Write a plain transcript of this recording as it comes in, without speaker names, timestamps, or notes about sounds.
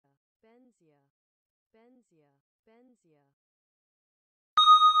benzya.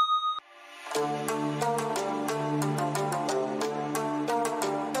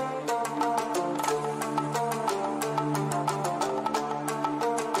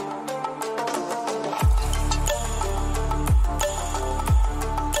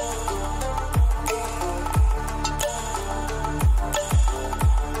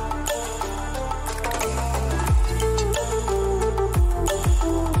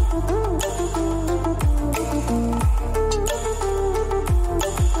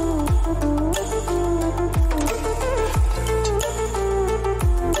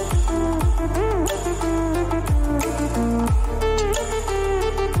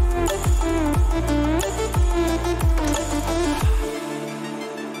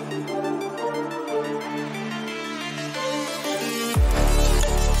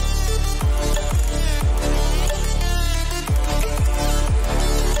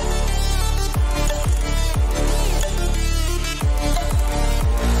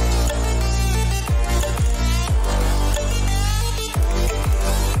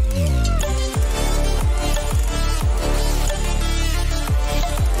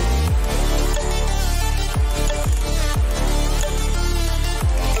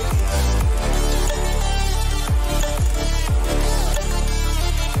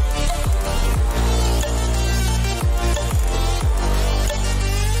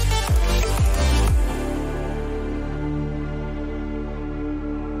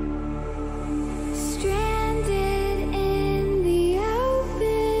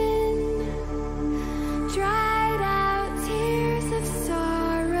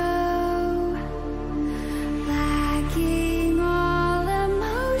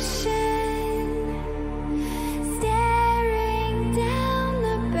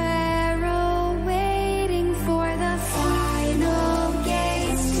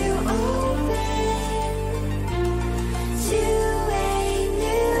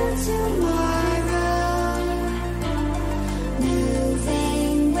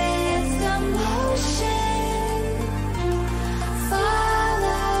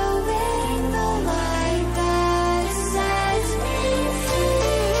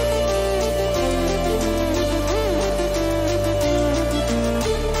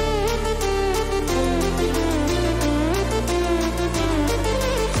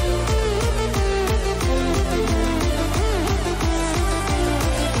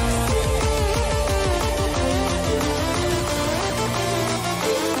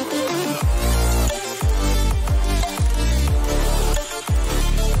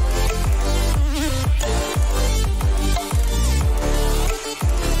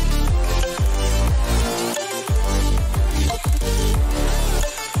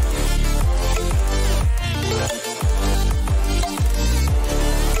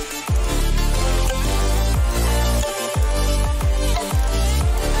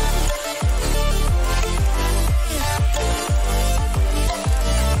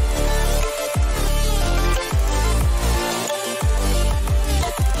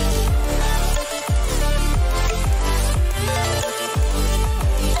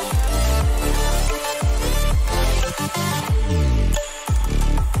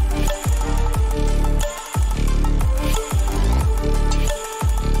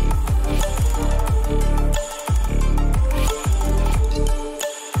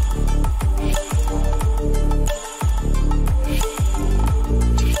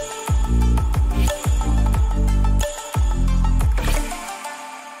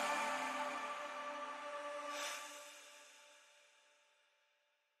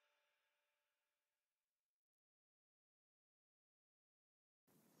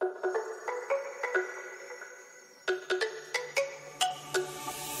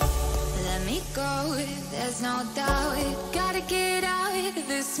 There's no doubt, gotta get out of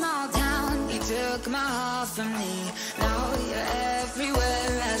this small town. You took my heart from me, now you're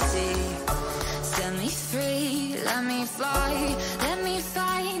everywhere I see. Set me free, let me fly, let me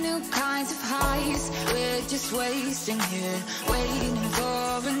find new kinds of highs. We're just wasting here, waiting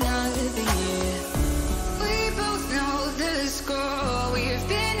for another year. We both know the score, we've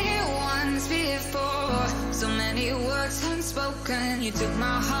been here once before. So many words unspoken, you took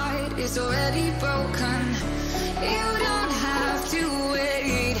my heart, it's already broken. You don't have to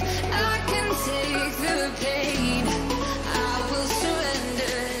wait, I can take the pain. I will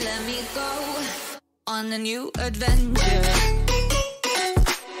surrender, let me go on a new adventure.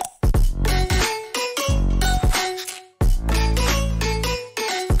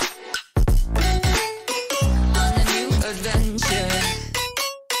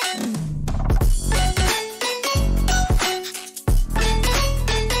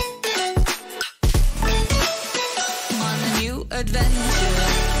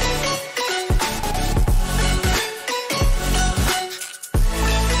 adventure.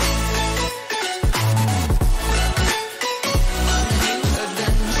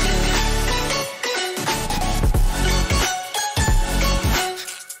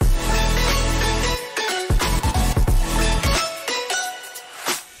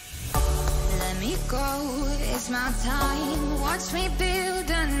 It's my time, watch me build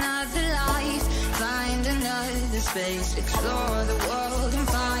another life. Find another space, explore the world and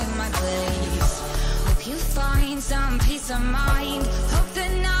find my place. Hope you find some peace of mind. Hope the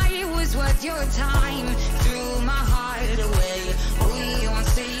night was worth your time. Through my